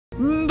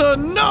the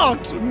not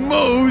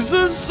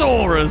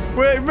Mosasaurus.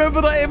 Wait,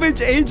 remember that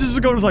image ages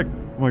ago? It was like,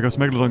 oh my god, it's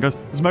Megalodon, guys.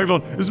 It's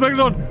Megalodon. It's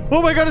Megalodon.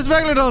 Oh my god, it's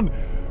Megalodon.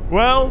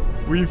 Well,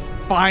 we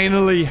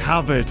finally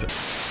have it.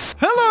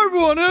 Hello,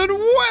 everyone, and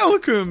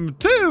welcome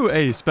to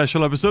a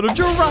special episode of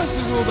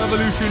Jurassic World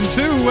Evolution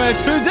 2, where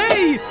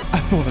today I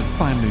thought I'd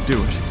finally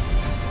do it.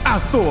 I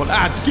thought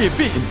I'd give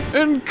in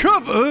and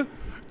cover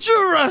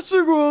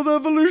Jurassic World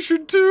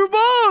Evolution 2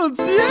 mods!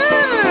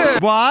 Yeah!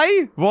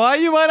 Why? Why,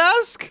 you might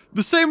ask?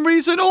 The same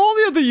reason all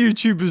the other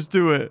YouTubers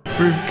do it.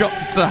 We've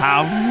got to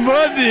have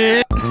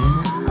money!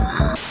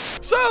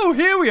 So,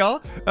 here we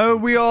are.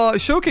 We are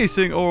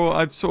showcasing, or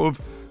I've sort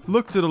of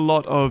looked at a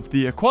lot of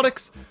the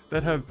aquatics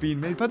that have been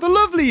made by the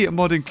lovely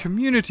modding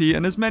community,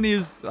 and as many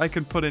as I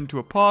can put into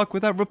a park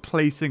without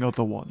replacing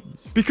other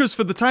ones. Because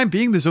for the time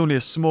being, there's only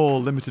a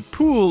small, limited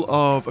pool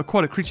of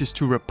aquatic creatures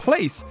to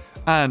replace,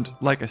 and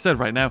like I said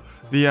right now,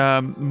 the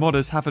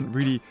modders haven't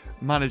really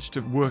managed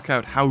to work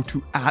out how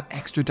to add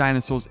extra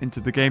dinosaurs into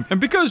the game. And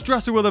because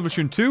Jurassic World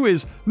Evolution 2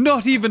 is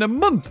not even a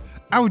month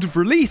out of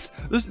release,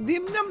 the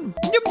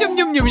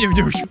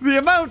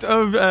amount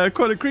of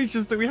aquatic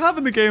creatures that we have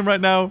in the game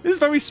right now is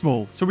very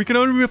small. So we can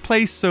only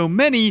replace so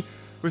many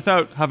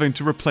without having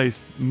to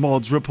replace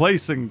mods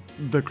replacing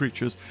the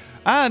creatures.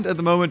 And at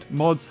the moment,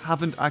 mods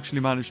haven't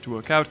actually managed to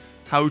work out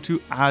how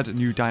to add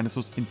new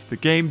dinosaurs into the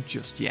game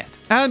just yet.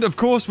 And of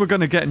course, we're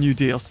going to get new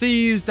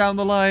DLCs down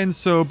the line,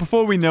 so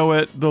before we know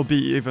it, there'll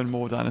be even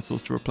more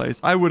dinosaurs to replace.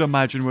 I would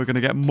imagine we're going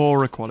to get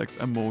more aquatics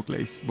and more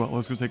glaciers. Well, I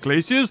was going to say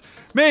glaciers.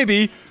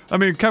 Maybe. I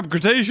mean, Camp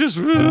Cretaceous.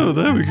 Oh,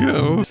 there we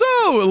go.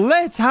 So,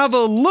 let's have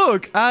a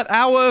look at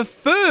our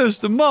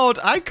first mod.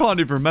 I can't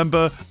even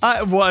remember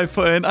what I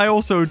put in. I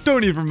also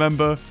don't even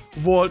remember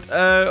what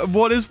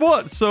is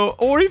what, so,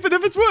 or even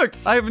if it's worked.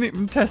 I haven't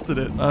even tested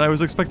it, and I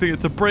was expecting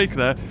it to break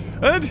there.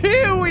 And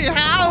here we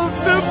have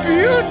the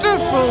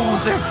beautiful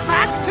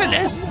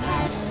Zephyrinus.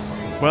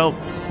 Well,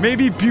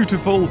 maybe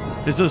beautiful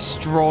is a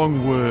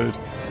strong word.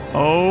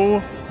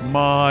 Oh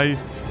my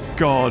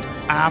god,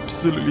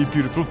 absolutely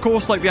beautiful. Of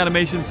course, like, the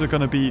animations are going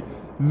to be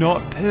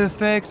not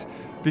perfect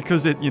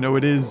because it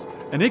is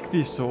an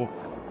ichthyosaur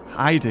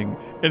hiding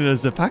in a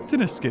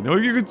Zephyrinus skin, or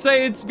you could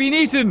say it's been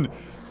eaten.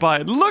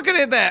 But look at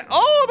it there.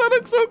 Oh, that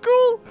looks so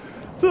cool.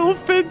 Little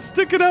fins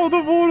sticking out of the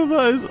water.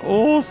 That is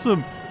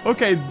awesome.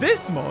 Okay,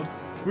 this mod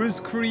was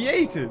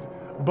created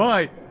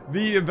by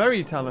the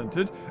very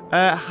talented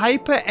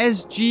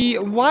HyperSGYT.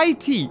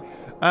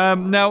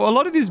 Now, a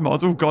lot of these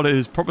mods... Oh, God, it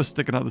is proper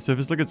sticking out of the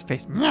surface. Look at its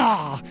face.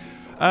 A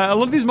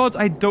lot of these mods,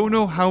 I don't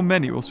know how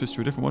many, we'll switch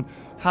to a different one,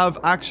 have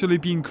actually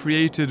been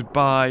created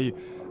by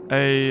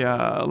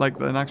like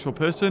an actual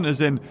person,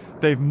 as in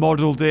they've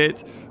modeled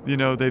it,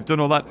 they've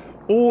done all that,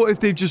 or if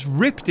they've just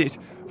ripped it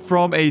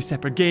from a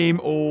separate game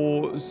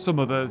or some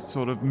other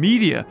sort of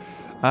media.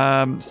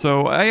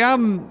 So I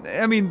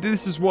mean,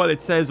 this is what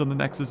it says on the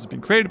Nexus has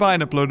been created by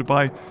and uploaded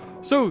by,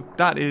 so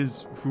that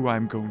is who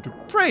I'm going to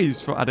praise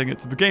for adding it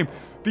to the game,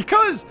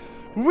 because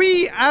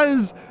we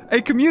as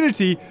a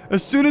community,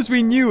 as soon as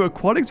we knew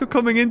aquatics were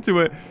coming into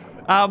it,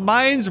 our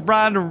minds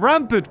ran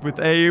rampant with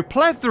a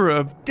plethora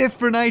of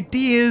different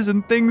ideas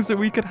and things that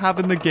we could have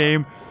in the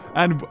game.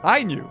 And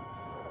I knew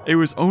it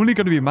was only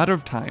going to be a matter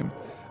of time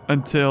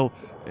until,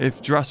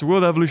 if Jurassic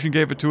World Evolution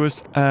gave it to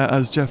us,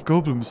 as Jeff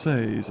Goldblum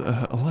says,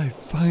 life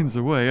finds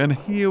a way. And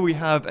here we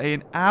have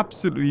an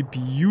absolutely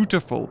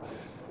beautiful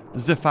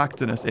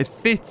Zephyrinus. It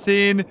fits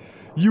in.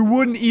 You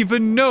wouldn't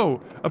even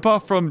know,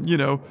 apart from,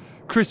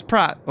 Chris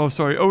Pratt,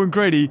 Owen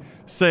Grady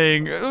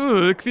saying,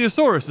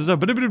 Ichthyosaurus is a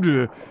blah, blah,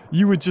 blah.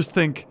 You would just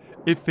think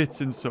it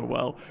fits in so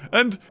well.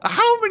 And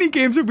how many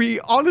games have we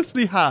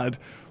honestly had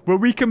where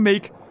we can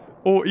make,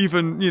 or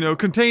even,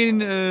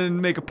 contain and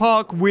make a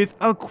park with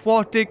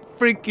aquatic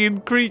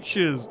freaking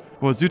creatures?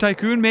 Well, Zoo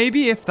Tycoon,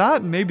 maybe, if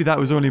that. Maybe that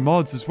was only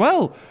mods as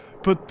well.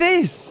 But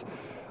this...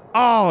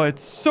 Oh,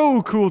 it's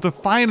so cool to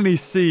finally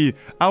see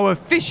our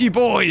fishy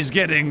boys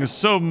getting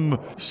some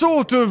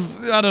sort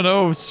of, I don't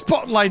know,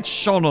 spotlight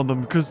shone on them,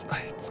 because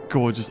it's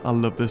gorgeous. I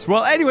love this.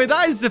 Well, anyway,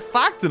 that is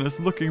Zephyrinus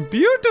looking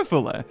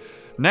beautiful there.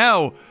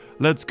 Now,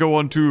 let's go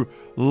on to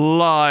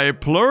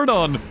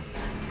Pleurodon.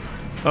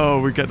 Oh,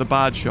 we get the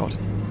bad shot.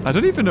 I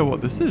don't even know what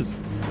this is.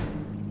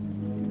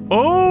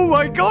 Oh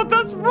my god,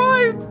 that's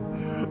right!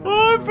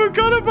 Oh, I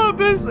forgot about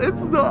this. It's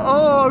not...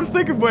 Oh, I was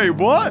thinking, wait,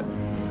 what?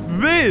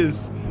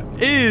 This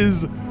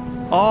is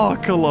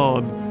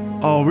Archelon.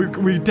 Oh,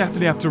 we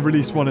definitely have to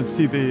release one and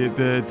see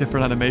the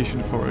different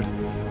animation for it,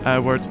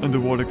 where it's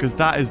underwater, because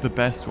that is the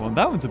best one.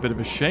 That one's a bit of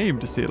a shame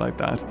to see it like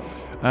that.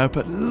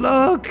 But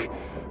look!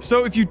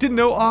 So if you didn't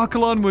know,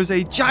 Archelon was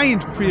a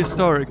giant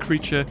prehistoric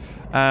creature,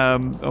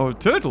 or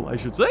turtle, I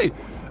should say,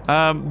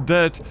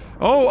 that...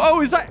 Oh,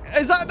 is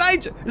that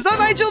Nigel? Is that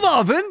Nigel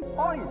Marvin?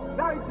 Oi,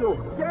 Nigel,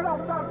 get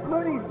off that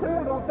bloody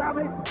turtle, damn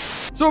it!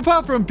 So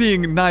apart from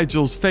being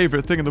Nigel's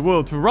favorite thing in the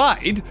world to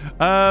ride,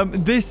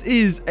 this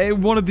is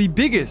one of the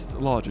biggest,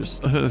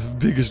 largest,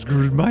 biggest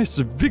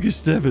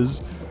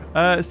evers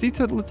sea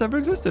turtle that's ever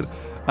existed.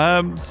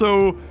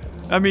 So,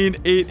 I mean,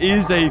 it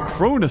is a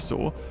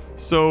chronosaur,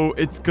 So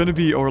it's going to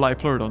be, or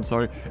Lipleurodon,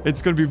 sorry.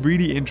 It's going to be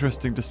really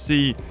interesting to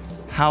see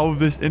how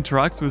this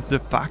interacts with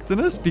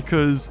Zifactinus,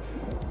 because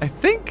I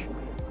think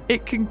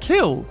it can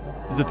kill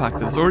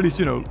Zifactinus, or at least,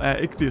 you know,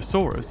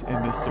 Ichthyosaurus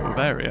in this sort of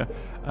area.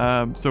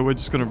 So we're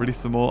just going to release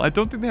them all. I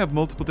don't think they have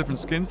multiple different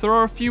skins. There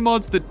are a few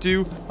mods that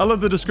do. I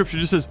love the description.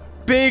 It just says,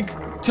 Big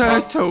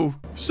Turtle.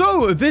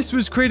 So this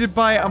was created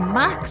by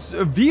Max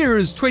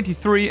Veers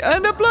 23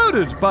 and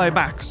uploaded by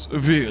Max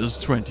Veers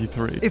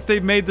 23. If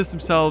they've made this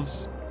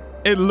themselves,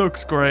 it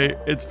looks great.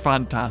 It's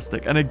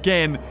fantastic. And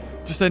again,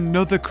 just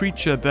another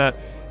creature that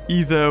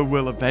either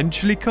will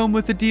eventually come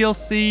with the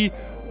DLC,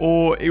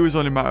 or it was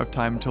only a matter of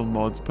time until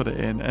mods put it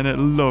in, and it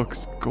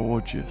looks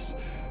gorgeous.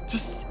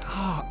 Just,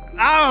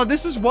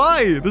 this is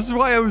why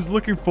I was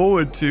looking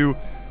forward to,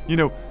 you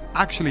know,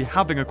 actually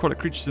having aquatic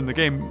creatures in the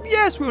game.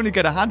 Yes, we only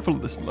get a handful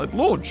at this at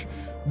launch,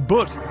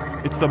 but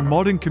it's the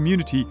modding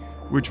community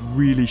which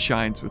really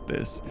shines with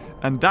this,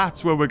 and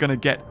that's where we're going to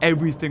get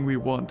everything we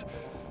want.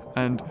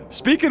 And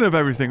speaking of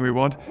everything we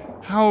want,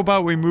 how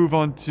about we move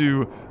on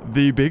to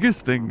the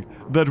biggest thing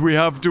that we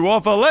have to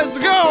offer? Let's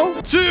go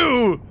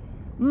to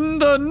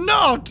the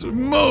not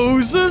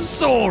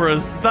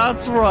Mosasaurus.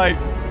 That's right.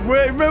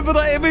 Wait, remember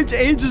that image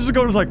ages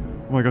ago? It was like,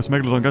 oh my god, it's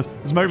Megalodon, guys.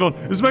 It's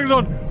Megalodon. It's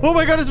Megalodon. Oh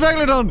my god, it's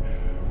Megalodon.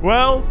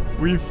 Well,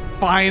 we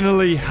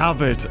finally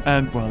have it.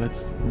 And, well,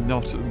 it's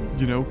not,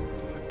 you know,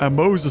 a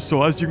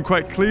Mosasaur. As you can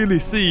quite clearly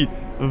see,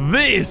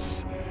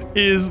 this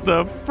is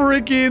the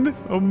friggin'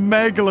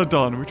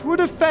 Megalodon, which would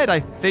have fed, I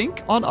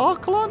think, on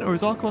Archelon, or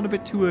is Archelon a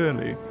bit too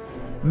early?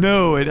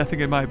 No, I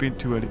think it might have been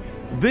too early.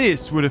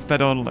 This would have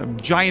fed on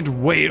giant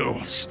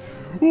whales.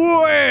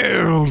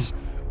 Whales!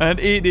 And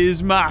it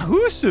is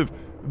massive.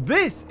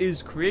 This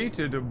is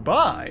created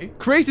by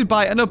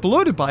and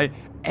uploaded by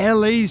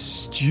LA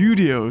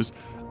Studios.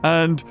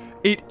 And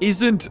it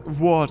isn't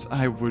what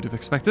I would have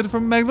expected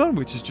from Megalodon,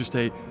 which is just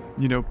a,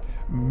 you know,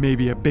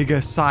 maybe a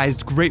bigger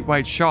sized great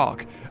white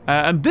shark.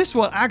 And this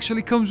one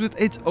actually comes with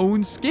its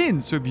own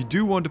skin. So if you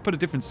do want to put a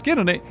different skin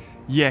on it,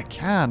 you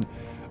can.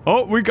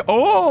 Oh, we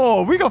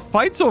got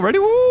fights already.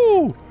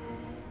 Woo!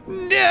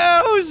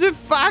 No,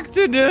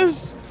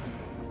 Zifactinus.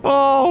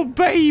 Oh,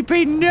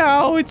 baby,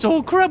 no. It's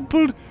all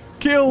crumpled.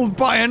 Killed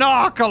by an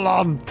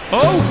Archelon.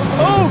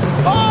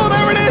 Oh,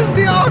 there it is.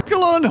 The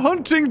Archelon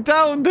hunting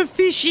down the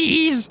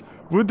fishies.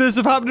 Would this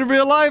have happened in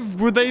real life?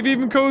 Would they have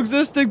even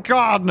coexisted?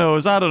 God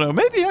knows. I don't know.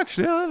 Maybe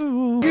actually, I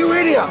don't know. You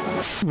idiot!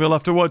 We'll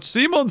have to watch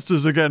Sea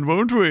Monsters again,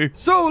 won't we?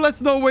 So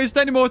let's not waste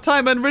any more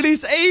time and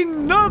release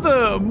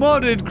another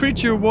modded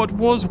creature. What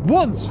was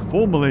once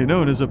formerly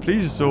known as a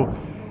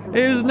plesiosaur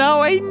is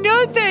now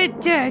another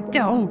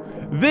turtle.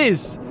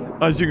 This,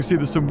 as you can see,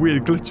 there's some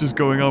weird glitches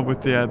going on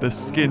with the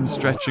skin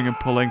stretching and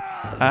pulling.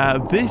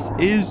 This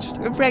is just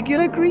a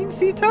regular green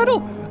sea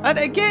turtle. And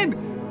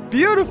again,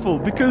 beautiful,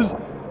 because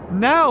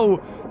now,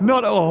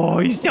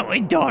 he's so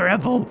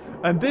adorable.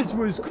 And this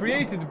was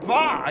created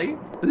by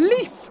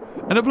Leaf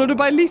and uploaded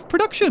by Leaf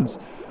Productions.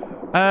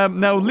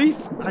 Now, Leaf,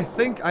 I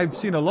think I've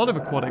seen a lot of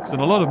aquatics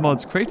and a lot of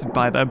mods created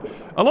by them.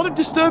 A lot of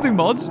disturbing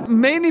mods,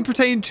 mainly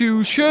pertain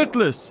to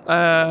shirtless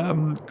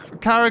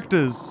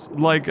characters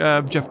like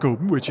Jeff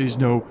Goldblum, which is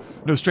no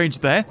stranger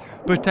there,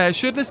 but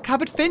shirtless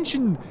Cabot Finch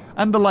and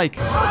the like.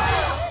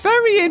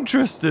 Very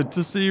interested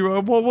to see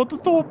what the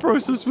thought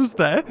process was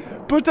there.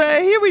 But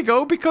here we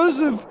go. Because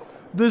of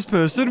this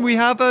person, we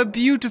have a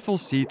beautiful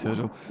sea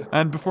turtle.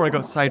 And before I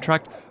got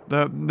sidetracked,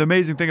 the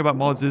amazing thing about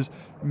mods is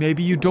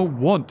maybe you don't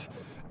want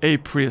a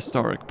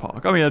prehistoric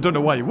park. I mean, I don't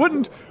know why you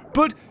wouldn't,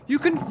 but you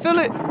can fill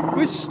it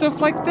with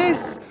stuff like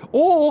this.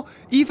 Or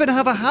even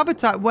have a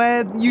habitat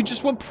where you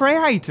just want prey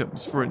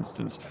items, for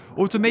instance.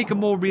 Or to make a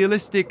more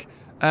realistic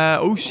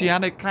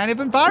oceanic kind of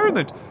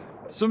environment.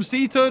 Some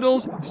sea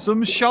turtles,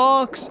 some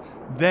sharks.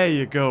 There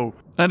you go.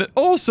 And it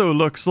also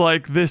looks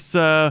like this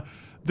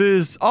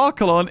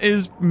Archelon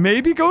is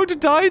maybe going to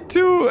die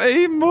to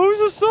a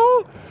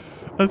Mosasaur.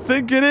 I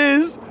think it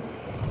is.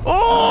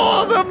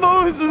 Oh, the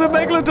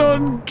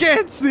Megalodon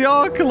gets the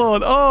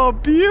Archelon. Oh,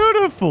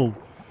 beautiful.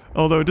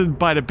 Although it didn't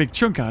bite a big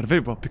chunk out of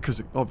it. Well,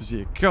 because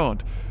obviously it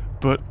can't.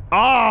 But,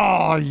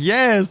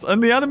 yes.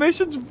 And the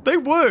animations, they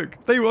work.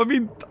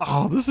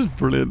 This is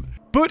brilliant.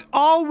 But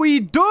are we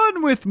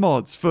done with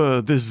mods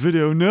for this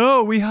video?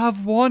 No, we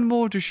have one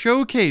more to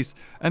showcase.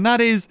 And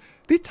that is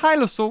the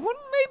Tylosaur.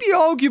 Maybe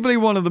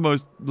arguably one of the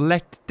most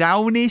let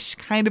down-ish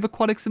kind of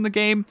aquatics in the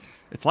game.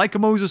 It's like a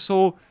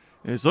Mosasaur.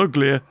 It's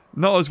uglier.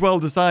 Not as well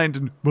designed,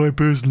 in my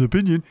personal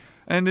opinion.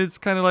 And it's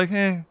kind of like,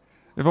 if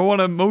I want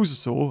a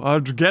Mosasaur,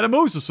 I'd get a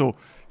Mosasaur.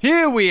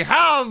 Here we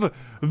have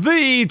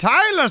the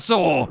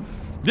Tylosaur.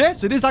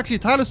 Yes, it is actually a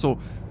Tylosaur.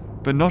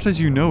 But not as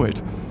you know it.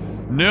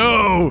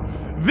 No,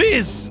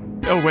 this...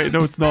 Oh, wait, no,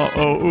 it's not.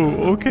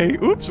 Oh, okay.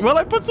 Oops. Well,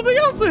 I put something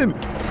else in.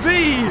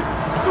 The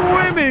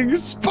Swimming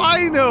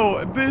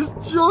Spino. This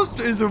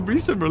just is a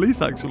recent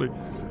release, actually.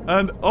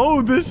 And,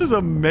 this is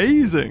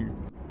amazing.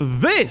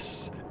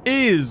 This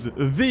is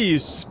the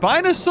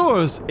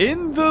Spinosaurus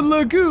in the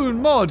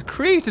Lagoon mod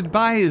created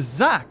by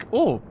Zach,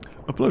 or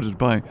uploaded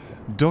by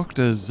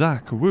Dr.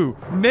 Zach Wu.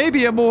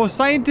 Maybe a more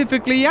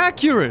scientifically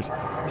accurate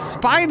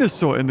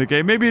Spinosaur in the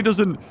game. Maybe it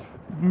doesn't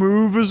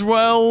move as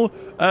well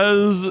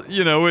as,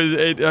 you know,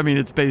 I mean,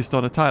 it's based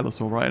on a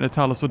Tylosaur, right? And a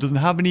Tylosaur doesn't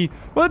have any...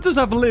 Well, it does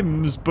have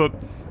limbs, but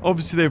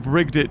obviously they've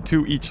rigged it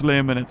to each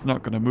limb and it's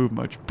not going to move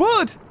much.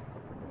 But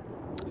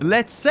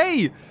let's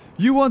say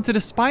you wanted a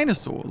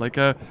Spinosaur, like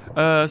a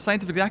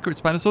scientifically accurate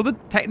Spinosaur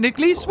that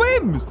technically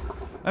swims.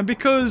 And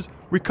because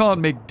we can't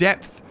make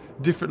depth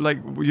different, like,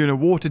 you know,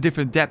 water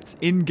different depths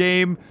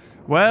in-game,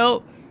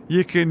 well,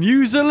 you can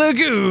use a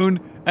lagoon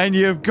and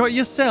you've got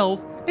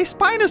yourself a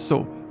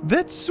Spinosaur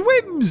that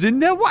swims in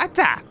the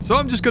water. So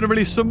I'm just going to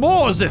release some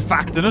more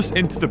Zephyctinus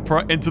into the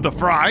prey,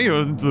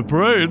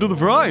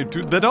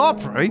 that are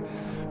prey,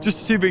 just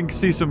to see if we can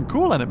see some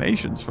cool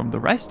animations from the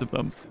rest of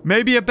them.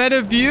 Maybe a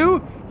better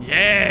view?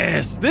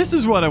 Yes, this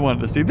is what I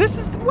wanted to see. This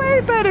is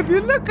way better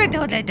view. Look at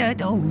all the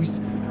turtles.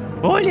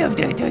 All of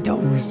the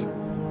turtles.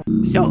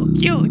 So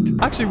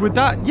cute. Actually, with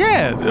that,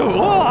 yeah.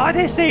 Oh,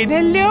 they're saying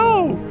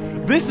hello.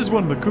 This is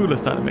one of the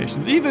coolest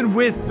animations, even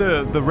with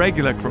the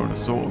regular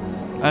Chronosaur.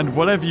 And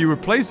whatever you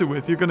replace it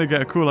with, you're going to get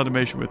a cool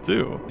animation with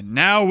too. And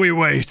now we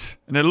wait.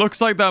 And it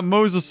looks like that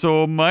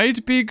Mosasaur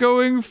might be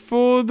going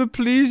for the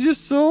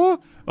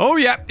Plesiosaur. Oh,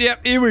 yep,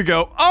 here we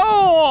go.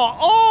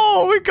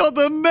 Oh, we got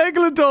the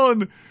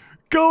Megalodon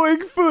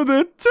going for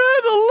the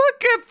turtle.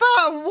 Look at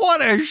that.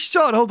 What a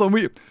shot. Hold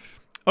on,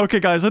 okay,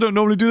 guys, I don't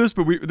normally do this,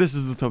 but this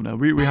is the thumbnail.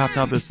 We have to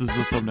have this as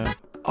the thumbnail.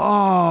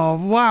 Oh,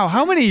 wow.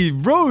 How many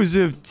rows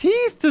of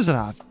teeth does it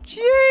have?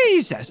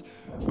 Jesus.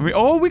 I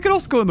mean, we could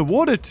also go in the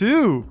water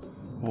too.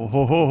 Oh,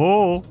 ho, ho,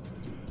 ho.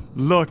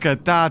 Look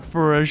at that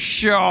for a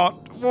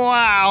shot.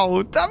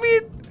 Wow. I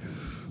mean,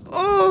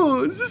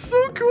 oh, this is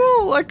so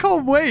cool. I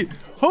can't wait.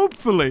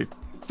 Hopefully,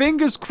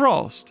 fingers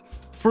crossed,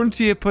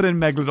 Frontier put in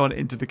Megalodon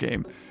into the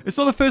game. It's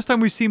not the first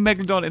time we've seen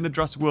Megalodon in the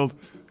Jurassic World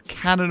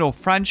canon or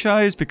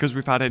franchise, because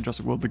we've had it in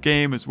Jurassic World the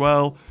game as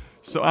well.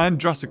 So, and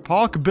Jurassic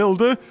Park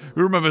Builder,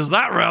 who remembers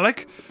that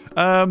relic.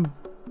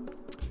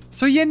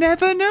 So you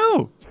never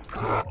know.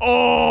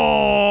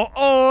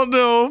 Oh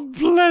no,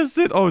 bless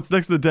it. Oh, it's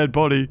next to the dead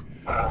body.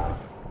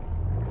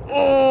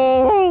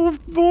 Oh,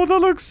 that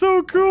looks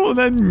so cool. And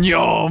then,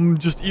 yum,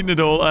 just eating it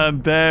all.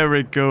 And there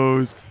it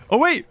goes. Oh,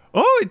 wait.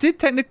 Oh, it did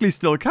technically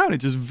still count. It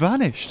just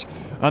vanished.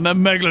 And the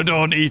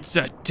Megalodon eats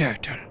a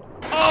turtle.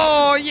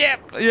 Oh, yep,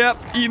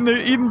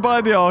 eaten by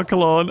the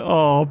Archelon.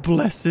 Oh,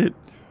 bless it.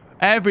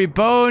 Every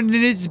bone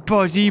in its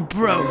body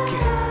broken.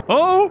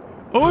 Oh,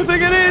 I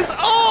think it is.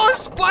 Oh,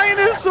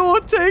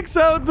 Spinosaur takes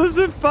out the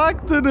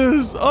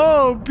Zephyctinus.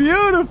 Oh,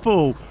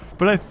 beautiful.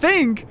 But I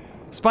think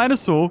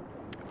Spinosaur,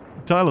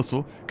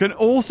 Tylosaur, can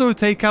also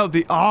take out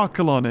the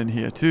Archelon in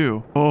here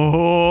too.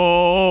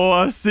 Oh,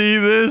 I see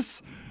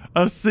this.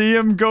 I see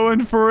him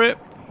going for it.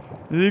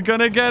 Is he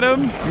gonna get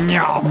him?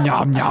 Yum,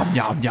 yum, yum,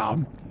 yum,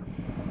 yum.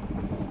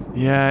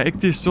 Yeah,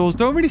 ichthyosaurs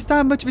don't really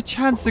stand much of a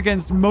chance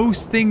against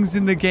most things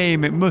in the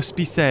game, it must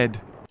be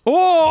said.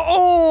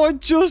 Oh, I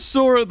just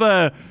saw it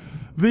there.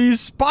 The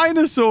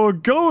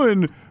Spinosaur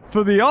going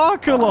for the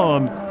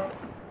Archelon.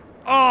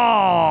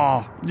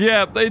 Oh,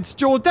 yeah, its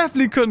jaw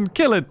definitely couldn't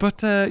kill it,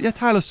 but yeah,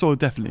 Tylosaur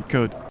definitely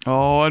could.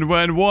 Oh, and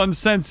when one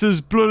senses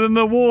blood in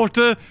the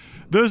water,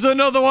 there's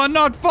another one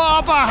not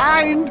far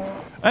behind,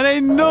 and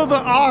another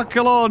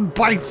Archelon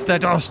bites the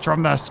dust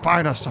from the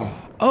Spinosaur.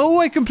 Oh,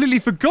 I completely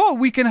forgot.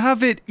 We can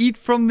have it eat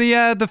from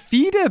the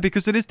feeder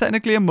because it is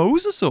technically a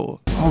Mosasaur.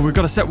 Oh, we've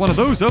got to set one of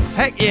those up.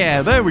 Heck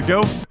yeah, there we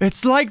go.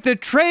 It's like the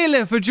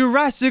trailer for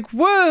Jurassic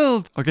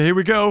World. Okay, here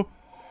we go.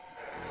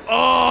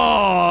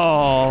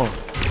 Oh,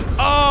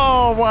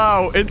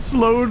 wow. It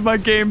slowed my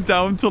game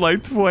down to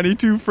like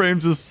 22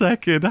 frames a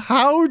second.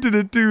 How did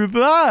it do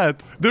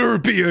that? There'll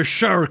be a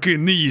shark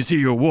in these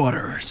here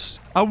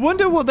waters. I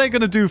wonder what they're going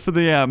to do for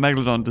the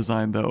Megalodon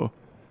design, though.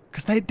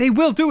 Because they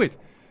will do it.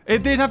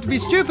 They'd have to be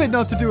stupid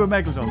not to do a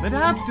Megalodon. They'd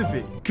have to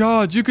be.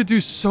 God, you could do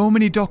so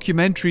many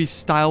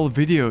documentary-style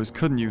videos,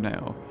 couldn't you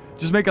now?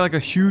 Just make it like a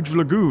huge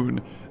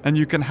lagoon, and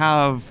you can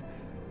have...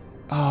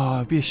 Oh,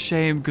 it'd be a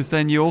shame, because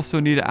then you also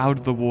need it out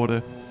of the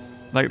water.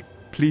 Like,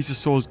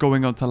 plesiosaurs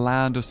going onto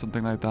land or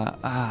something like that.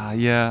 Ah,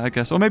 yeah, I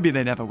guess. Or maybe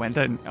they never went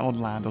on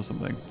land or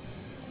something.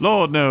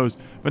 Lord knows.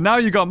 But now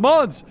you got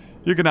mods.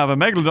 You can have a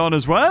Megalodon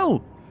as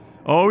well.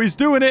 Oh, he's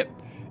doing it.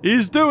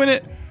 He's doing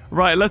it.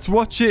 Right, let's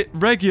watch it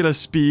regular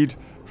speed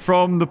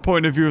from the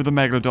point of view of the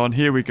Megalodon.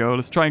 Here we go.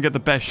 Let's try and get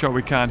the best shot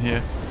we can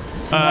here.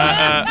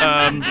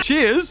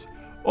 Cheers.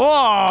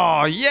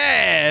 Oh,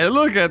 yeah.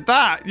 Look at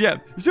that. Yeah.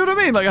 You see what I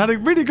mean? Like, I had a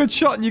really good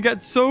shot and you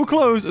get so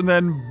close and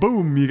then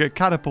boom, you get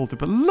catapulted.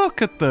 But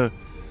look at the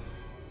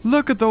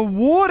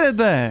water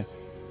there.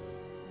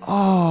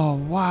 Oh,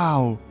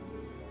 wow.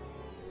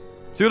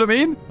 See what I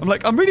mean?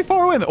 I'm really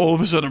far away and all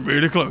of a sudden I'm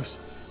really close.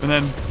 And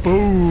then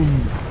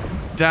boom,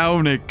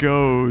 down it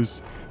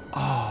goes.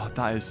 Oh,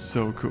 that is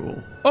so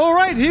cool. All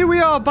right, here we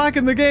are back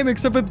in the game,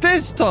 except for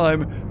this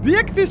time, the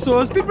ichthyosaur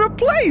has been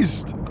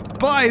replaced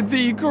by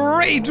the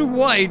great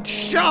white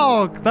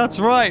shark. That's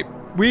right.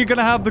 We're going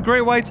to have the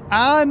great whites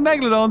and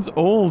megalodons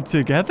all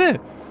together.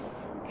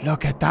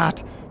 Look at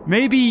that.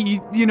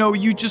 Maybe, you know,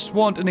 you just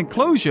want an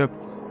enclosure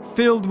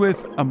filled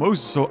with a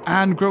mosasaur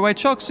and great white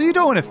sharks, so you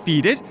don't want to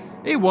feed it.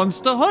 It wants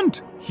to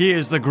hunt.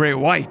 Here's the great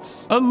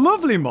whites. A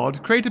lovely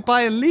mod created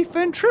by Leaf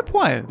and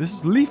Tripwire. This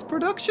is Leaf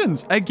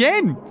Productions.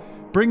 Again,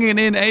 bringing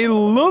in a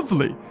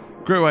lovely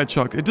great white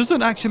shark. It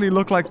doesn't actually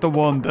look like the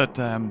one that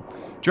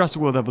Jurassic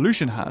World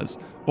Evolution has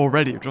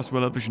already, Jurassic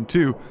World Evolution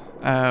 2,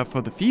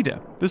 for the feeder.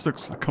 This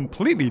looks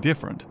completely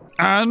different.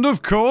 And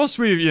of course,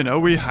 we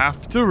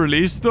have to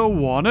release the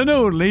one and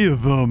only,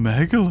 the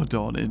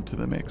Megalodon into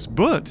the mix.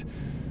 But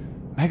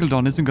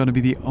Megalodon isn't going to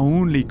be the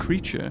only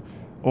creature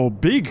or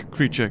big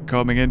creature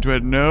coming into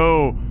it.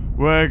 No,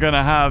 we're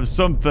gonna have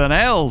something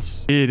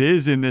else. It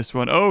is in this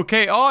one.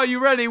 Okay, are you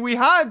ready? We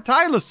had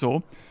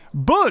Tylosaur,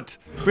 but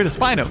we had a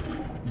Spino.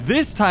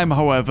 This time,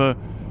 however,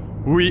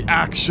 we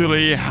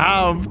actually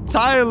have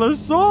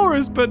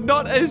Tylosaurus, but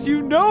not as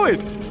you know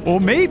it. Or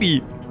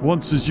maybe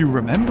once as you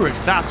remember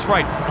it. That's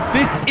right.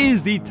 This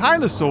is the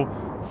Tylosaur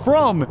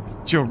from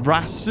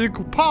Jurassic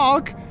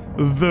Park,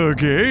 the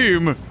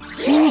game.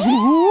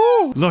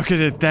 Look at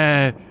it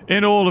there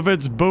in all of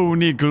its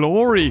bony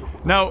glory.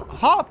 Now,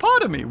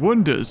 part of me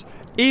wonders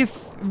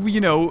if,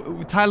 you know,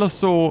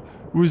 Tylosaur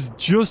was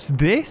just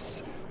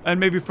this, and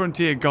maybe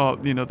Frontier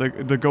got, you know,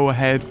 the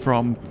go-ahead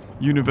from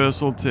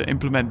Universal to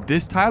implement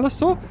this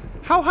Tylosaur,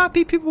 how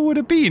happy people would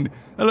have been.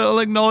 A little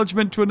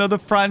acknowledgement to another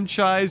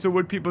franchise, or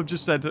would people have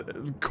just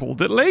said,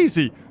 called it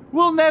lazy?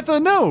 We'll never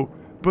know.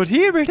 But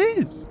here it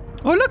is.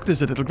 Oh, look,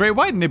 there's a little great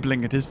white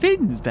nibbling at his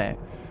fins there.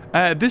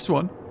 This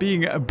one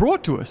being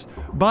brought to us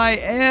by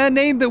a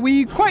name that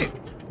we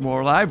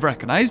I've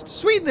recognized,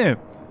 Sweetener.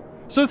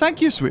 So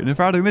thank you, Sweetener,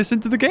 for adding this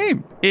into the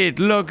game. It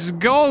looks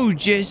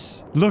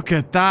gorgeous. Look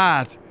at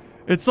that.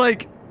 It's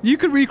like you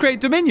could recreate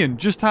Dominion.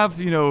 Just have,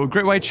 you know,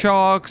 great white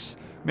sharks,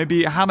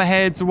 maybe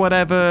hammerheads or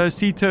whatever,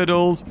 sea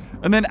turtles,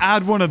 and then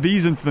add one of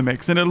these into the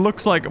mix. And it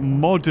looks like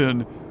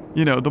modern,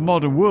 you know, the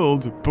modern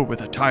world, but with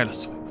a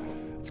Tylosaur.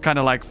 It's kind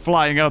of like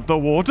flying out the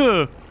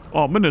water,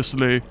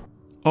 ominously.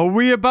 Are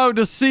we about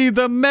to see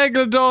the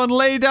Megalodon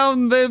lay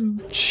down the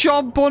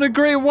chomp on a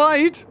great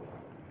white?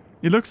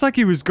 It looks like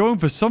he was going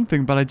for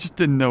something, but I just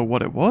didn't know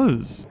what it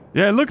was.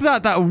 Yeah, look at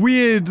that. That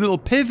weird little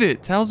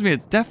pivot tells me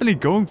it's definitely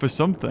going for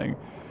something.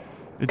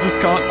 It just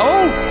can't...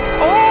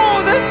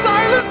 Oh, the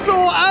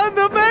Tylosaur and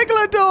the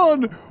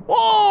Megalodon!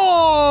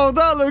 Oh,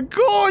 that looked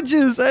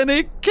gorgeous, and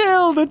it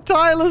killed the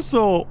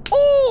Tylosaur.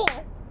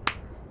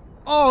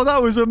 Oh,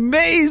 that was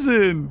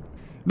amazing.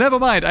 Never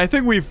mind, I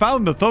think we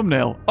found the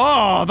thumbnail.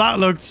 Oh, that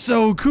looked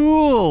so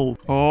cool.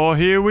 Oh,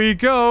 here we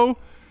go.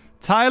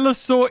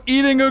 Tylosaur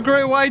eating a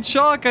great white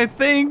shark, I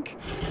think.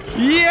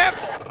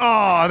 Yep.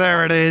 Oh,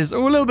 there it is.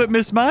 Oh, a little bit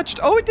mismatched.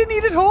 Oh, it didn't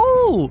eat it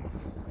whole.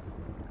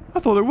 I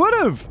thought it would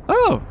have.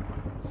 Oh,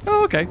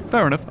 okay.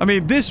 Fair enough. I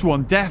mean, this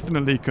one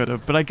definitely could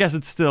have, but I guess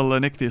it's still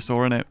an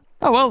ichthyosaur in it.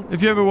 Oh, well,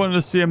 if you ever wanted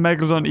to see a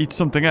Megalodon eat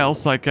something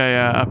else, like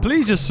a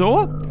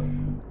plesiosaur.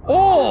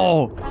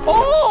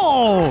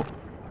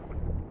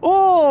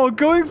 Oh,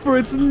 going for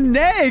its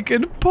neck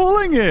and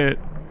pulling it.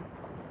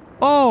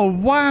 Oh,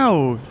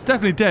 wow. It's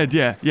definitely dead,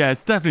 yeah. Yeah,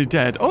 it's definitely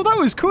dead. Oh, that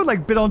was cool.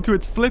 Like, bit onto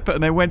its flipper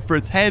and then went for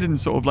its head and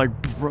sort of,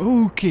 like,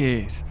 broke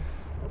it.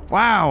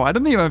 Wow, I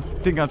don't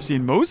think I've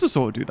seen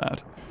Mosasaur do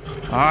that.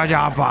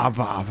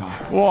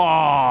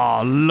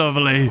 Whoa,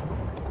 lovely.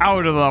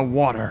 Out of the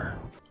water.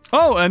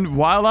 Oh, and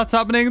while that's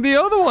happening, the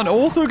other one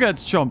also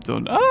gets chomped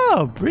on.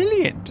 Oh,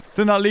 brilliant.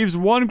 Then that leaves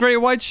one great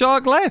white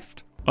shark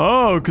left.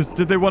 Oh, because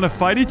did they want to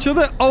fight each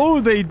other?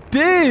 Oh, they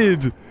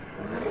did.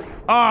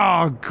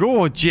 Oh,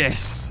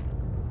 gorgeous.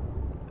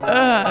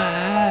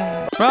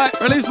 Right,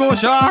 release more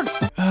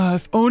sharks.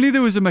 If only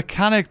there was a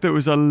mechanic that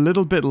was a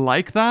little bit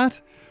like that.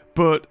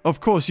 But,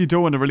 of course, you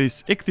don't want to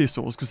release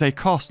ichthyosaurs because they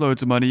cost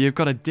loads of money. You've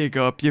got to dig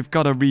up, you've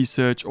got to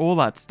research, all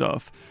that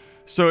stuff.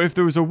 So if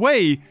there was a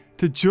way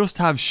to just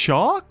have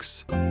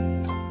sharks...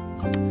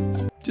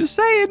 Just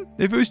saying,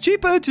 if it was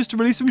cheaper just to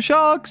release some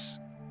sharks,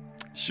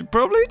 should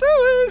probably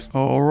do it.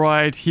 All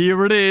right,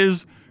 here it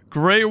is.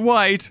 Great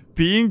white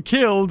being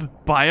killed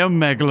by a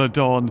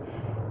Megalodon.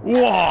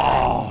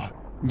 Whoa!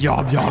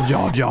 Yum, yum,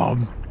 yum,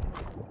 yum.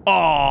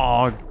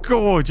 Oh,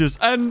 gorgeous.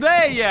 And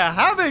there you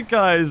have it,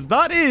 guys.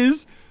 That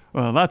is...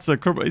 Well, that's a...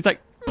 It's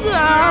like...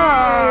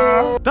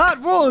 That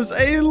was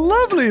a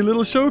lovely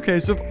little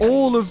showcase of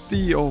all of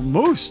the, or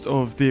most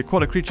of the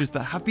aquatic creatures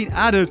that have been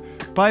added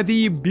by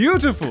the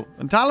beautiful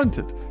and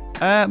talented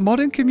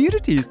modern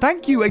community.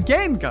 Thank you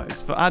again,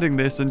 guys, for adding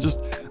this and just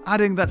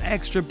adding that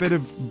extra bit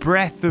of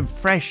breath of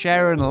fresh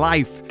air and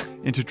life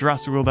into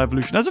Jurassic World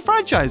Evolution as a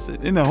franchise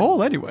in a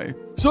whole anyway.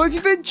 So if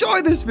you've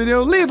enjoyed this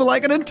video, leave a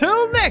like, and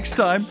until next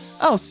time,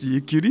 I'll see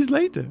you cuties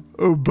later.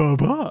 Oh,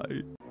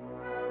 bye-bye.